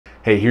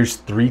Hey, here's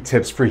 3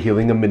 tips for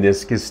healing a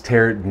meniscus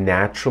tear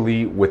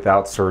naturally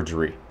without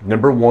surgery.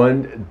 Number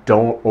 1,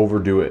 don't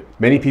overdo it.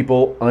 Many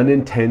people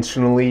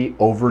unintentionally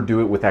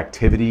overdo it with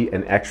activity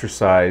and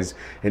exercise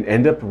and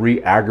end up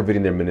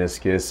re-aggravating their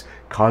meniscus,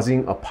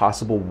 causing a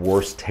possible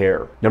worse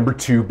tear. Number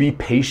 2, be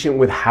patient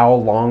with how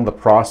long the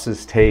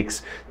process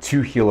takes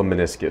to heal a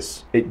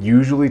meniscus. It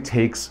usually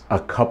takes a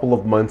couple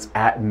of months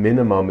at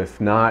minimum, if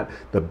not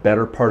the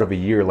better part of a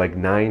year, like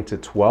 9 to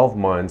 12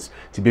 months,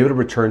 to be able to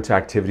return to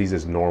activities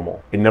as normal.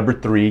 And number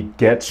 3,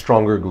 get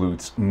stronger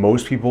glutes.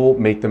 Most people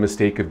make the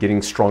mistake of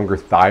getting stronger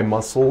thigh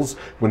muscles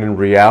when in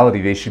reality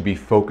they should be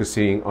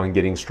focusing on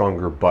getting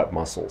stronger butt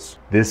muscles.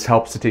 This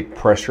helps to take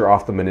pressure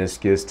off the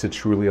meniscus to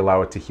truly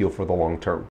allow it to heal for the long term.